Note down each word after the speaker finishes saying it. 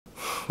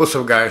What's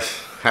up, guys?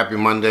 Happy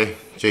Monday.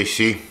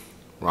 JC,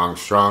 Wrong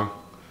Strong.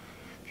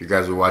 If you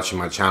guys were watching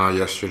my channel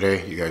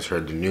yesterday, you guys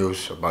heard the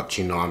news about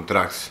Chino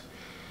Anthrax,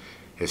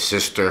 his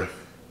sister,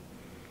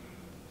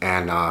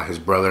 and his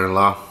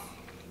brother-in-law.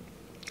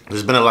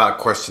 There's been a lot of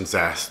questions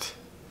asked.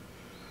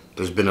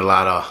 There's been a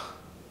lot of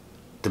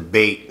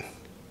debate.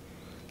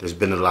 There's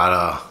been a lot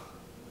of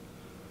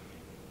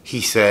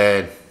he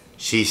said,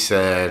 she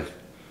said,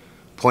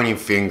 pointing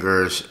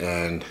fingers,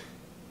 and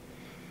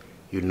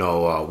you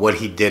know, what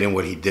he did and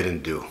what he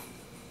didn't do.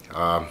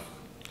 Let's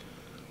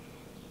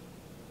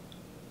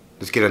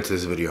get into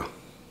this video.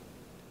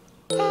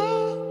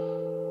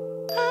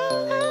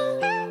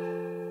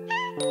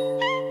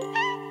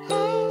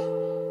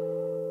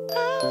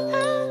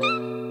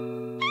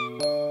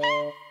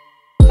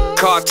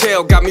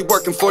 Cartel got me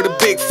working for the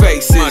big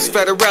faces.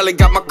 Federale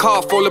got my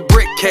car full of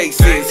brick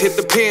cases. Hit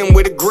the pen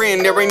with a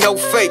grin, there ain't no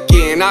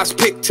faking. I was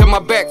picked to my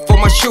back for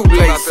my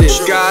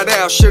shoelaces. Got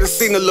out, should've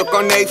seen the look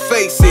on their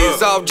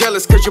faces. All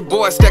jealous cause your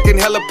boy stacking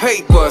hella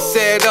paper.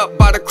 Set up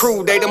by the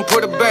crew, they done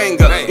put a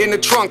banger in the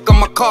trunk of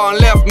my car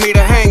and left me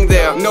to hang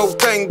there. No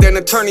thing, then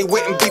attorney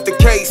went and beat the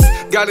case.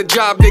 Got a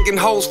job digging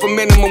holes for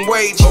minimum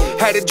wage.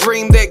 Had a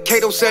dream that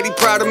Kato said he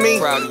proud of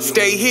me.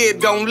 Stay here,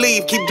 don't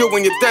leave, keep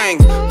doing your thing.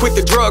 Quit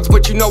the drugs,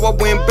 but you know I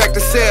went back to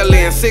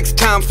selling,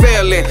 6-time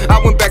failing. I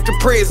went back to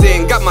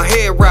prison, got my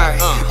head right,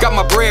 got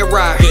my bread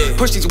right.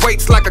 Push these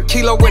weights like a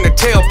kilo in a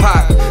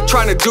tailpipe.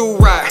 Trying to do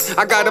right,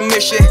 I got a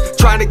mission.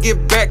 Trying to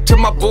give back to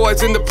my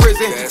boys in the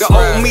prison. The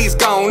old me's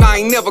gone, I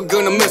ain't never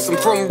gonna miss them.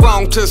 From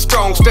wrong to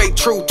strong, stay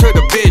true to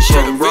the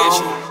vision. From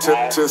wrong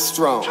to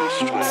strong,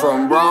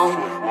 from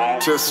wrong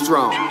to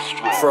strong,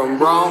 from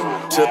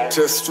wrong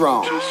to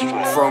strong,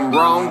 from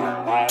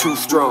wrong to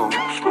strong.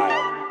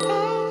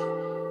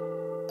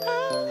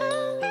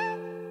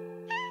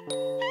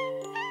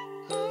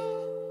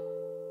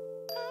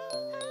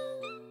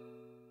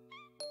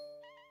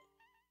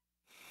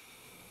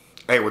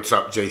 Hey, what's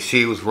up?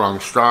 JC with Wrong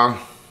Strong.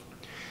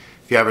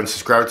 If you haven't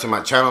subscribed to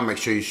my channel, make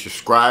sure you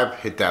subscribe.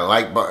 Hit that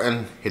like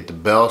button. Hit the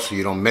bell so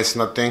you don't miss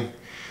nothing.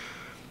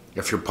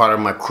 If you're part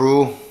of my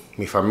crew,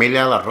 mi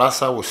familia, la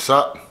raza, what's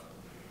up?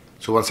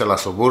 Súbanse a la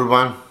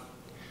suburban.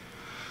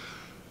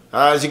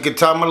 As you can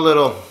tell, I'm a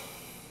little,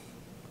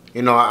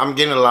 you know, I'm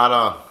getting a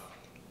lot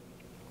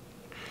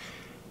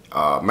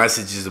of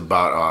messages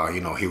about,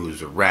 you know, he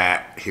was a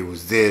rat, he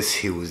was this,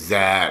 he was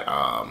that,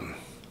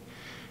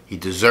 he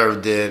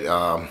deserved it.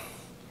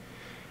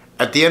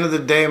 At the end of the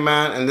day,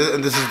 man, and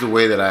this is the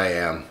way that I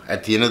am.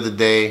 At the end of the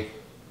day,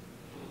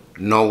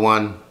 no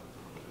one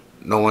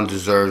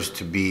deserves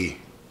to be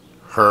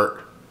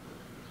hurt,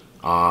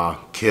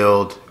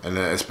 killed, and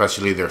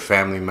especially their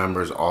family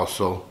members.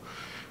 Also,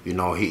 you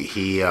know,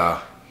 he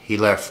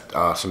left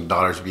some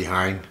daughters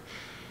behind,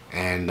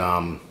 and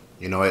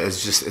you know,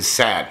 it's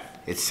sad.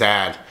 It's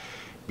sad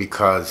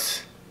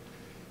because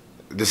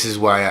this is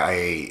why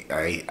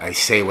I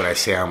say what I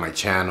say on my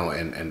channel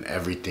and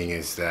everything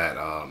is that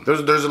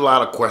there's a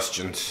lot of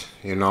questions,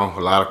 you know,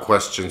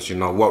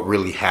 what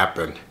really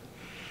happened.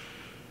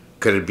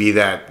 Could it be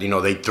that, you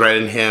know, they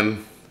threatened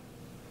him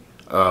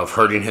of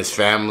hurting his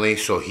family,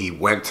 so he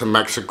went to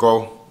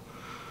Mexico?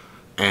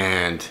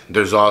 And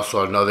there's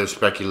also another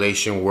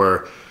speculation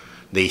where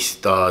the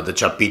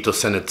Chapitos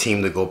sent a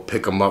team to go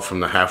pick him up from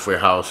the halfway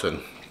house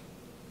and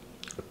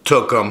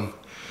took him.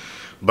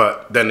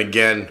 But then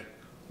again,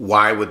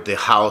 why would the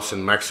house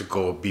in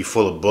Mexico be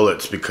full of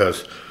bullets?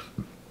 Because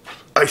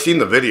I seen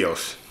the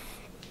videos.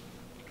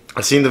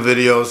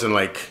 And,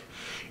 like,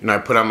 you know, I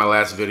put out my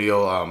last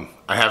video.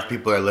 I have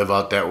people that live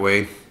out that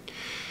way,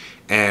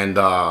 and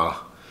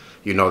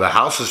you know, the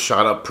house is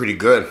shot up pretty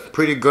good.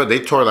 They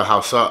tore the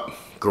house up,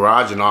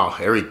 garage and all,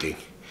 everything.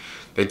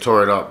 They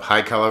tore it up.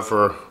 High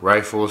caliber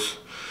rifles,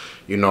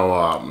 you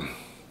know.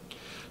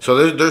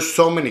 So there's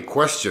so many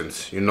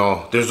questions. You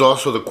know, there's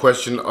also the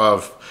question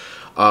of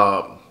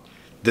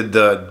did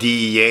the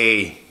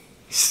DEA,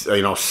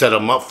 you know, set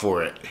them up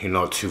for it, you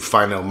know, to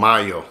find El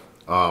Mayo?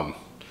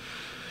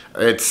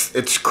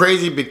 It's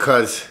crazy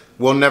because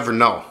we'll never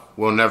know.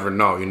 You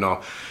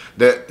know.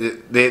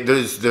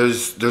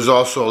 There's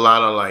also a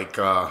lot of, like,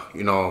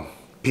 you know,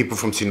 people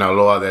from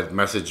Sinaloa that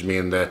message me,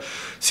 and that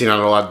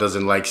Sinaloa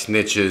doesn't like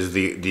snitches.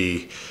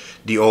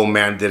 The old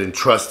man didn't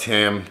trust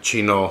him.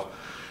 Chino,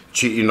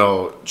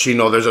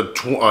 there's a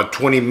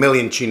 20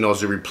 million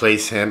Chinos to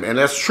replace him, and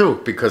that's true,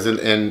 because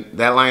in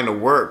that line of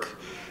work,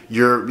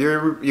 you're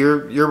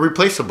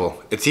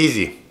replaceable. It's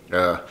easy.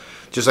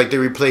 Just like they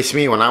replaced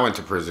me when I went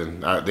to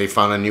prison. They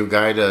found a new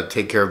guy to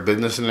take care of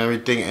business and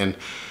everything, and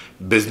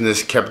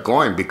business kept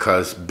going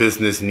because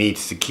business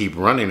needs to keep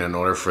running in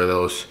order for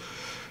those,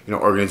 you know,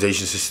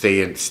 organizations to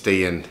stay in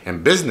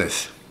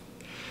business.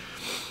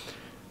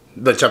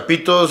 The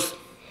Chapitos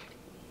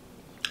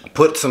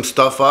put some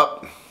stuff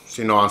up,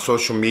 you know, on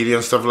social media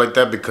and stuff like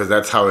that, because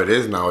that's how it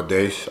is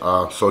nowadays.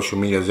 Social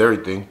media is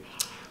everything.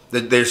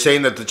 They're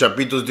saying that the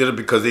Chapitos did it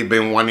because they've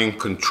been wanting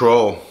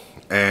control,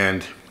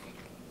 and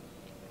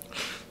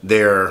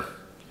they were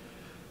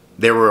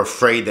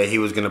afraid that he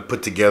was gonna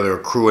put together a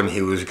crew and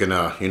he was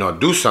gonna, you know,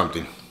 do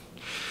something.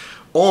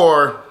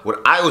 Or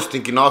what I was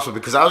thinking also,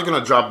 because I was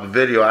gonna drop the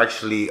video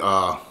actually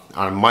on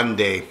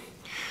Monday,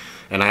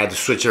 and I had to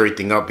switch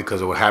everything up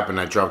because of what happened.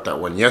 I dropped that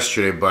one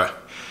yesterday. But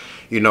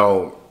you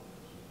know,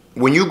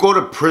 when you go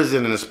to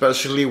prison, and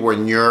especially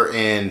when you're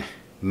in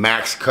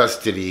max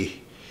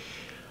custody,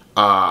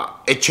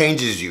 it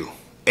changes you.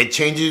 It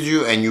changes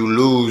you, and you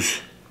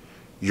lose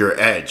your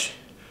edge.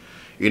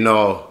 You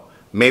know,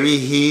 maybe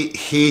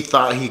he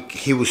thought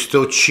he was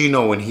still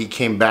Chino when he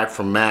came back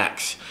from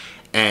max,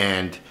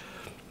 and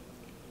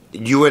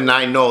you and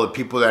I know the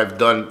people that have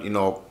done, you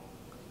know,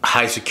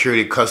 high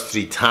security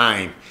custody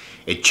time,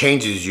 it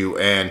changes you.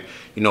 And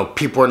you know,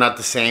 people are not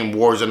the same,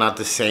 wars are not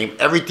the same,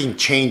 everything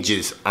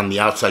changes on the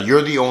outside.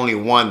 You're the only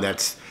one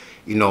that's,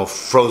 you know,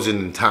 frozen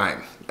in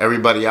time.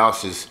 Everybody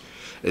else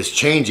is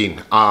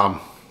changing. I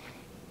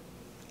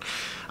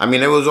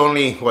mean, it was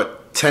only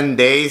what, 10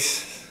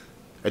 days,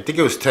 I think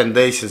it was 10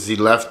 days since he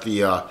left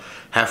the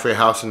halfway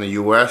house in the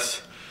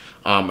US.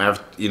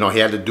 After, you know, he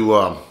had to do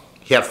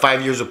he had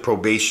 5 years of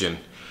probation.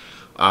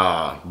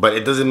 But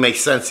it doesn't make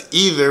sense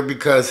either,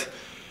 because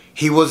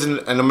he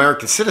wasn't an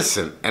American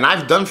citizen. And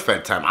I've done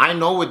Fed time. I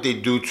know what they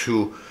do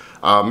to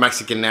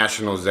Mexican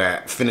nationals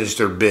that finish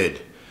their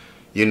bid.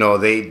 You know,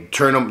 they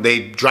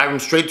drive them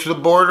straight to the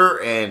border,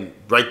 and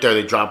right there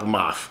they drop them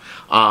off.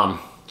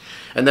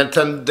 And then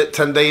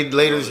 10 days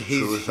later,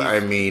 I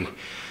mean,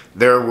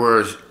 there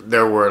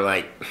were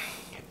like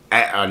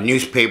a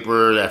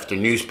newspaper after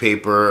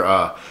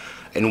newspaper.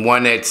 And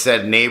one that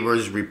said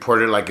neighbors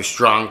reported like a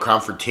strong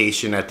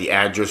confrontation at the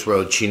address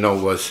where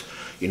Chino was,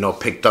 you know,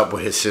 picked up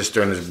with his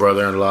sister and his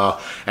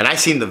brother-in-law. And I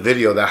seen the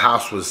video. The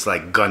house was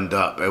like gunned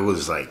up. It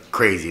was like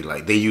crazy.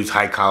 Like they used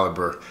high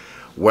caliber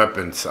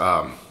weapons,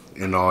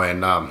 you know.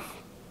 And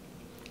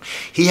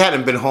he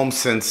hadn't been home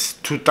since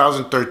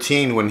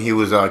 2013 when he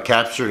was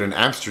captured in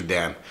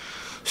Amsterdam.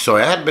 So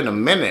it had been a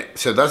minute.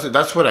 So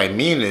that's what I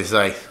mean is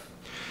like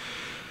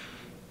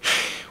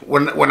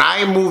when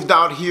I moved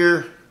out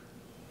here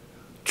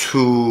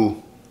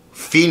to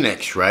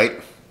Phoenix, right?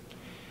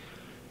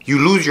 You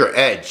lose your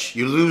edge.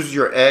 You lose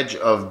your edge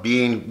of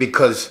being,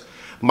 because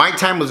my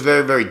time was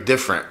very, very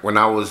different when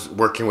I was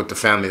working with the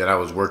family that I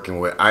was working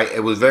with.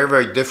 It was very,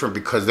 very different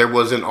because there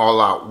wasn't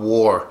all-out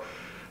war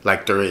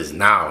like there is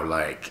now.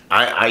 Like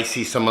I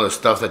see some of the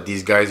stuff that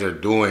these guys are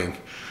doing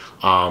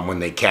when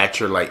they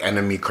capture like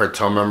enemy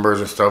cartel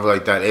members and stuff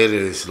like that. It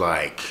is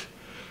like,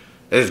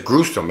 it is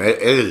gruesome. It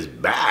is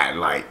bad.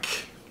 Like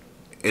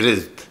it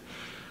is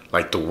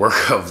like the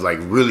work of like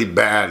really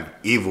bad,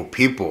 evil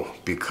people,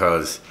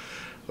 because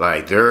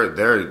like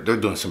they're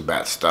doing some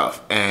bad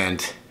stuff.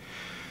 And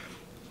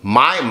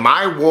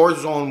my war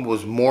zone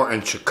was more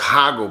in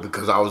Chicago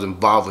because I was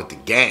involved with the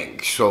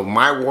gang. So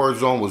my war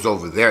zone was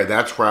over there.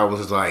 That's where I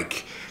was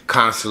like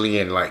constantly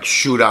in like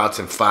shootouts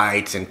and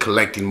fights and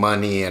collecting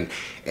money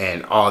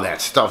and all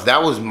that stuff.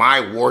 That was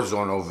my war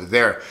zone over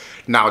there.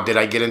 Now, did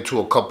I get into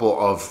a couple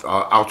of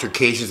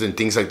altercations and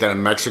things like that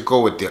in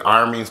Mexico with the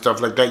army and stuff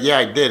like that? Yeah,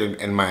 I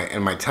did in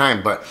my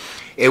time, but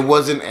it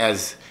wasn't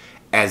as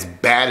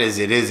bad as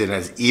it is and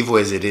as evil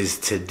as it is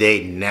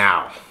today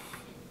now.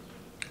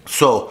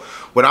 So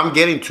what I'm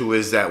getting to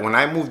is that when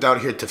I moved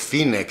out here to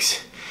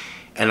Phoenix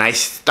and I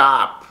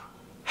stopped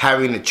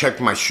having to check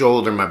my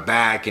shoulder, my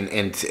back,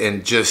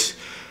 and just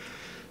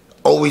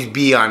always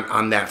be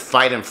on that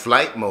fight and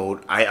flight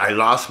mode, I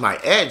lost my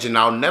edge. And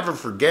I'll never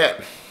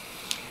forget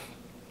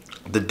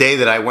the day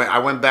that I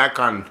went back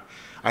on.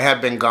 I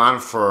had been gone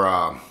for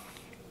I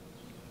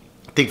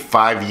think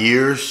 5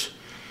 years,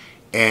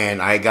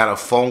 and I got a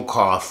phone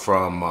call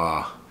from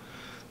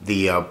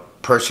the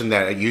person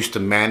that used to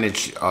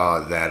manage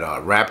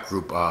that rap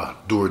group,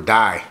 Do or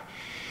Die,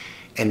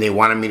 and they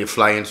wanted me to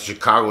fly into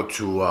Chicago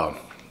to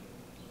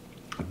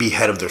be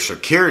head of their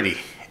security.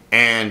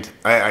 And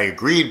I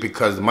agreed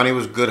because the money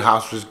was good,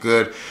 house was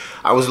good.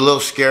 I was a little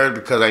scared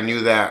because I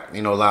knew that,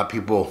 you know, a lot of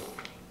people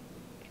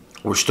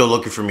were still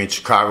looking for me in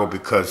Chicago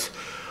because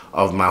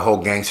of my whole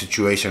gang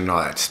situation and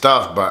all that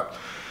stuff. But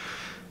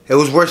it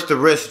was worth the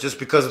risk just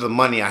because of the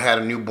money. I had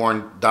a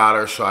newborn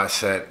daughter, so I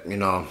said, you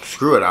know,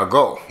 screw it, I'll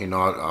go. You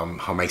know,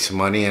 I'll make some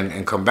money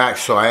and come back.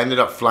 So I ended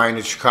up flying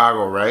to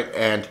Chicago, right?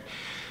 And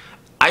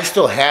I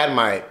still had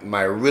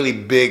my really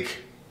big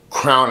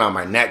crown on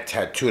my neck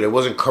tattooed. It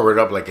wasn't covered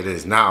up like it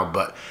is now,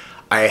 but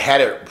I had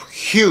it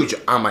huge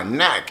on my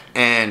neck.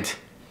 And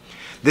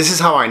this is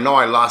how I know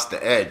I lost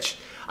the edge.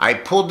 I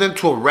pulled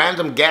into a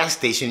random gas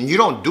station. You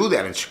don't do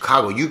that in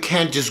Chicago. You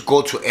can't just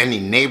go to any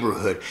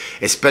neighborhood,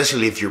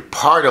 especially if you're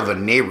part of a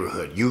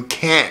neighborhood. You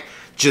can't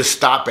just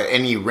stop at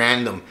any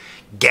random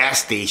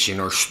gas station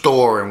or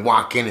store and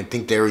walk in and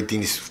think that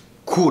everything's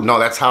cool. No,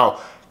 that's how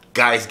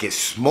guys get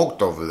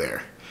smoked over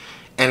there.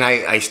 And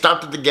I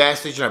stopped at the gas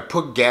station, I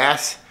put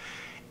gas,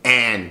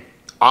 and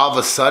all of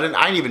a sudden,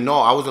 I didn't even know,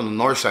 I was on the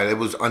north side. It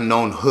was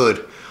unknown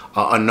hood,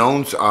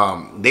 unknowns.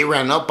 They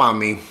ran up on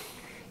me.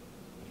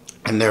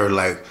 And they were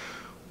like,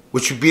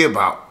 what you be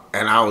about?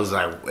 And I was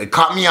like, it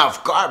caught me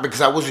off guard because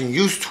I wasn't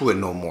used to it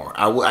no more.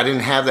 I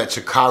didn't have that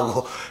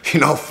Chicago, you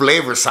know,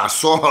 flavor,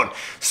 sazon.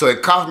 So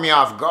it caught me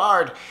off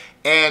guard.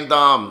 And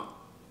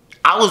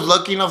I I was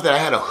lucky enough that I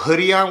had a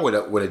hoodie on with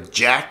a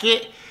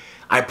jacket.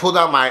 I pulled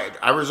out my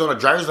Arizona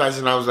driver's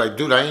license and I was like,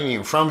 dude, I ain't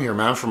even from here,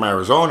 man. I'm from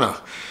Arizona.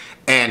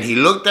 And he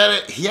looked at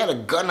it. He had a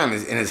gun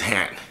in his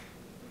hand.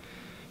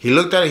 He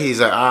looked at it. He's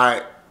like, all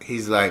right.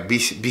 He's like, be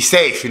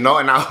safe, you know.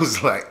 And I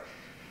was like,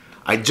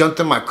 I jumped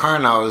in my car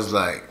and I was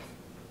like,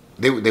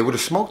 they would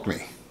have smoked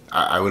me.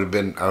 I would have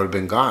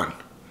been gone.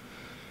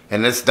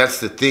 And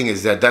that's the thing,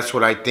 is that's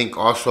what I think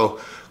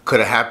also could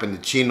have happened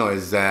to Chino,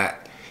 is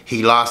that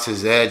he lost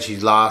his edge. He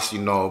lost, you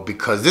know,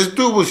 because this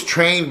dude was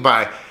trained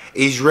by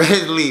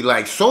Israeli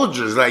like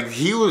soldiers. Like,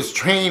 he was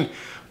trained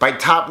by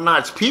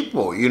top-notch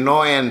people, you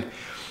know. And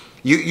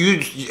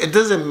it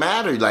doesn't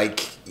matter,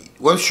 like,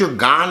 once you're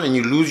gone and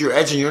you lose your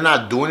edge and you're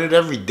not doing it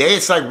every day,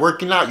 it's like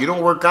working out. You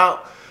don't work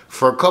out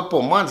for a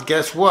couple months,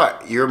 guess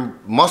what? Your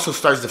muscle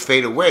starts to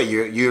fade away.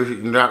 You're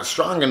not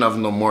strong enough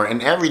no more,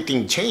 and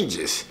everything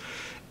changes.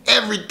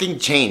 Everything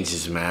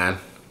changes, man.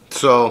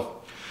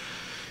 So,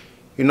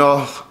 you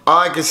know, all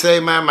I can say,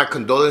 man, my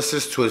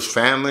condolences to his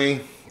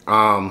family.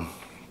 I've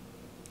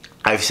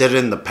said it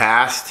in the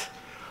past.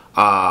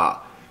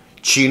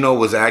 Chino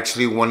was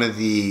actually one of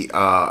the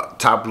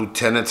top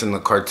lieutenants in the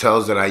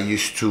cartels that I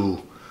used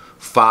to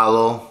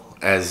follow,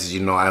 as,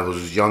 you know, I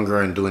was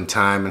younger and doing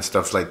time and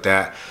stuff like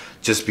that,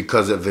 just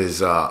because of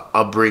his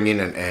upbringing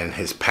and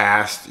his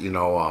past. You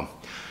know,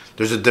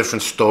 there's a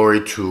different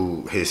story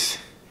to his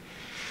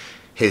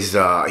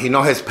you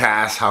know, his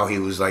past, how he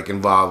was like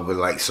involved with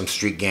like some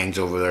street gangs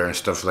over there and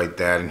stuff like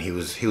that, and he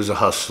was a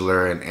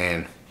hustler,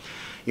 and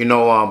you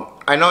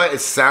know, I know it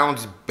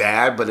sounds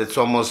bad, but it's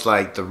almost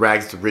like the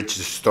rags to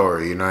riches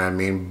story, you know what I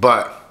mean?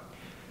 But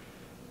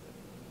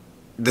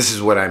this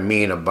is what I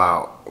mean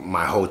about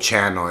my whole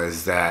channel,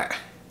 is that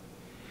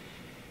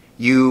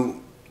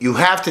you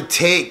have to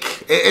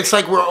take, it's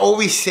like we're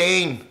always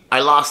saying, I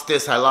lost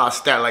this, I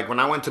lost that. Like, when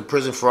I went to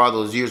prison for all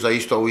those years, I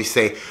used to always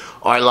say,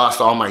 oh, I lost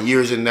all my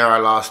years in there. I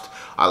lost,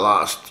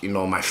 you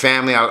know, my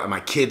family, my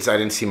kids. I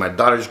didn't see my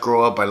daughters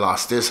grow up. I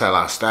lost this, I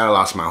lost that, I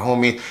lost my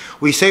homie.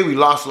 We say we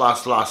lost,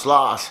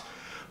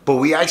 but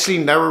we actually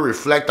never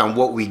reflect on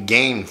what we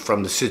gained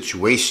from the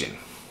situation.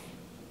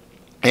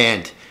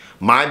 And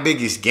my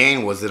biggest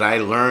gain was that I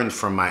learned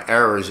from my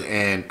errors,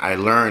 and I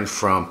learned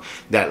from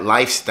that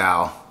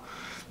lifestyle,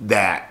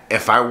 that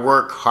if I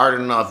work hard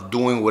enough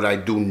doing what I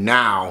do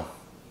now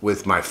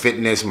with my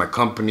fitness, my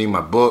company, my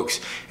books,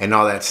 and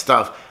all that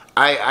stuff,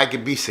 I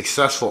could be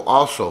successful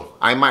also.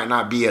 I might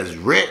not be as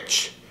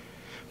rich,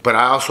 but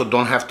I also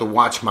don't have to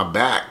watch my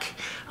back.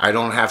 I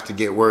don't have to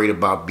get worried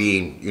about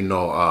being, you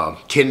know,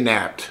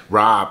 kidnapped,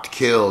 robbed,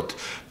 killed,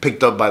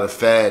 picked up by the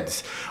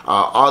feds,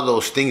 all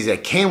those things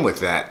that came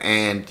with that.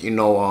 And, you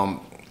know,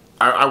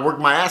 I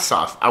worked my ass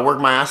off.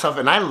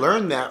 And I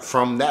learned that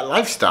from that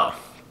lifestyle.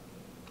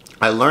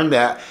 I learned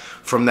that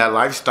from that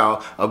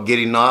lifestyle of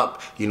getting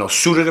up, you know,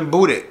 suited and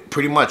booted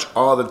pretty much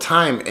all the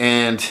time.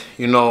 And,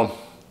 you know,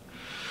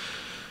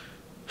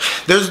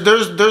 there's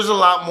a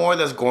lot more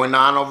that's going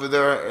on over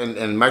there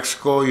in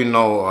Mexico, you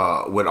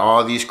know, with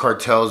all these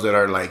cartels that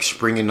are like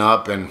springing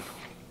up. And,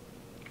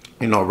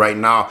 you know, right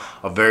now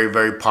a very,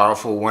 very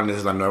powerful one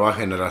is La Nueva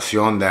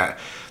Generación, that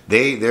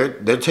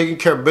they're taking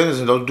care of business,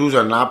 and those dudes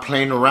are not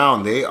playing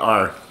around. They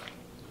are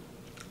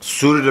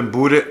suited and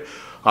booted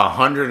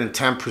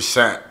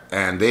 110%,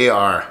 and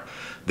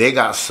they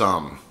got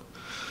some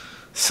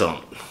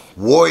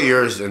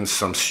warriors and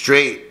some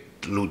straight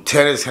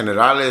lieutenants,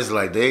 generales.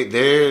 Like,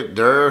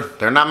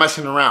 they're not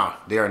messing around.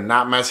 They are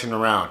not messing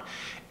around.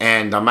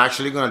 And I'm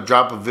actually gonna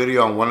drop a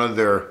video on one of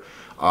their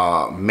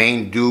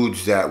main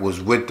dudes that was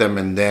with them,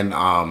 and then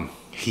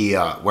he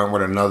went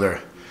with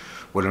another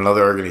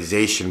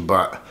organization.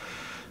 But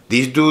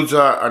these dudes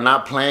are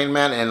not playing,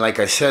 man. And like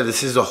I said,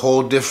 this is a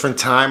whole different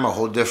time, a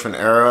whole different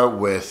era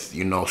with,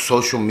 you know,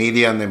 social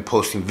media, and then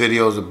posting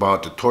videos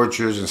about the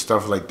tortures and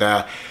stuff like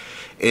that.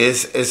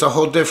 It's a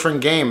whole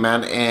different game,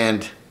 man.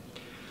 And,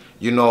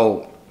 you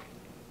know,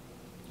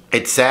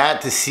 it's sad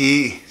to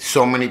see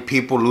so many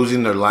people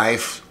losing their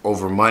life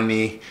over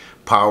money,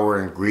 power,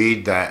 and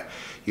greed. That,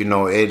 you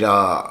know,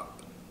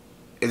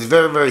 it's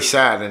very, very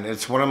sad. And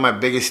it's one of my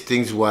biggest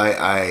things why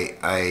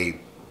I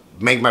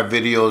make my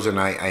videos and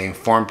I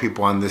inform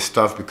people on this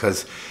stuff,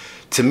 because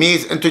to me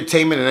it's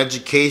entertainment and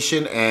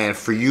education, and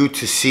for you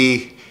to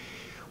see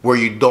where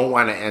you don't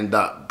want to end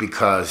up.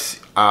 Because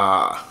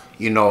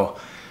you know,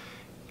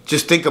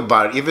 just think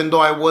about it. Even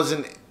though I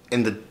wasn't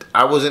in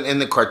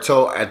the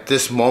cartel at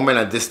this moment,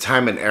 at this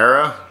time and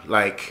era,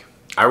 like,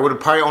 I would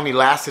have probably only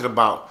lasted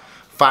about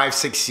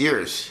 5-6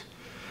 years.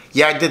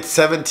 Yeah, I did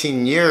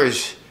 17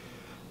 years,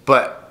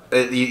 but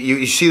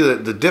you see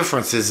the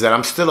difference is that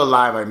I'm still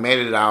alive. I made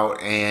it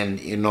out, and,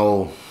 you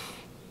know,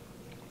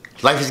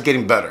 life is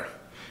getting better.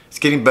 It's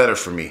getting better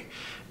for me.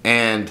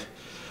 And,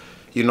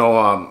 you know,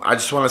 I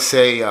just want to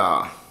say,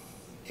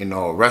 you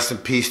know, rest in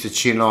peace to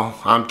Chino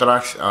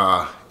Anthrax.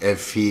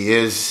 If he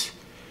is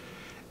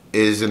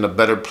in a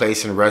better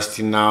place and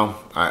resting now,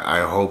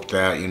 I hope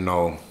that, you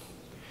know,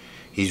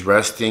 he's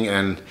resting.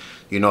 And,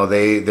 you know,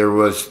 they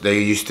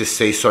used to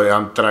say, soy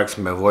Antrax,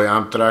 me voy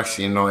Antrax,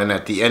 you know. And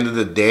at the end of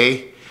the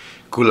day,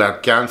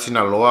 Culiacan,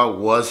 Sinaloa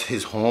was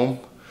his home.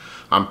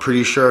 I'm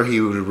pretty sure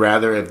he would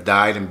rather have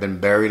died and been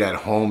buried at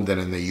home than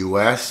in the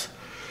U.S.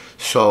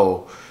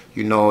 So,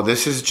 you know,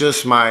 this is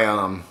just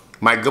my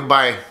my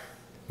goodbye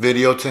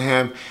video to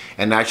him,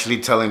 and actually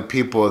telling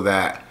people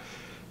that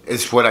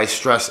it's what I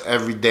stress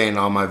every day in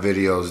all my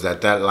videos,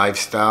 that that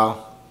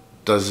lifestyle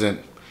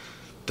doesn't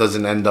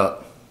end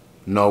up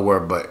nowhere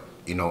but,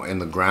 you know, in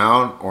the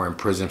ground or in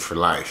prison for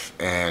life.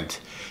 And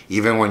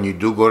even when you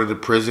do go to the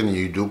prison and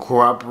you do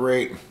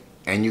cooperate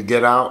and you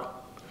get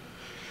out,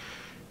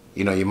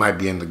 you know, you might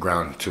be in the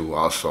ground too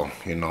also,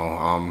 you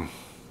know.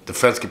 The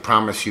feds can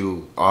promise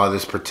you all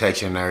this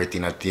protection and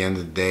everything. At the end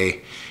of the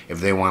day, if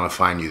they want to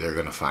find you, they're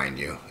going to find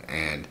you.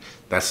 And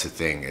that's the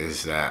thing,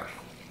 is that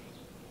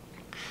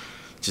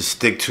just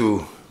stick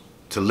to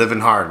living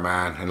hard,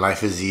 man, and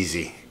life is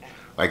easy.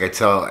 Like I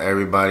tell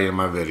everybody in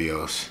my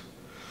videos,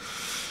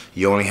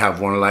 you only have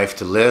one life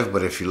to live,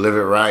 but if you live it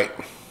right,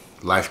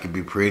 life could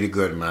be pretty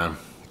good, man.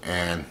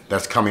 And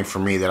that's coming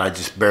from me, that I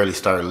just barely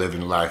started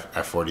living life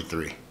at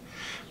 43.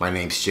 My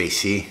name's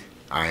JC.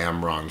 I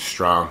am Ron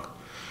Strong.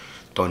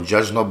 Don't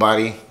judge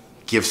nobody.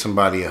 Give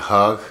somebody a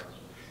hug.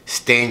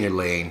 Stay in your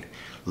lane.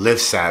 Live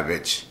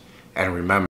savage. And remember,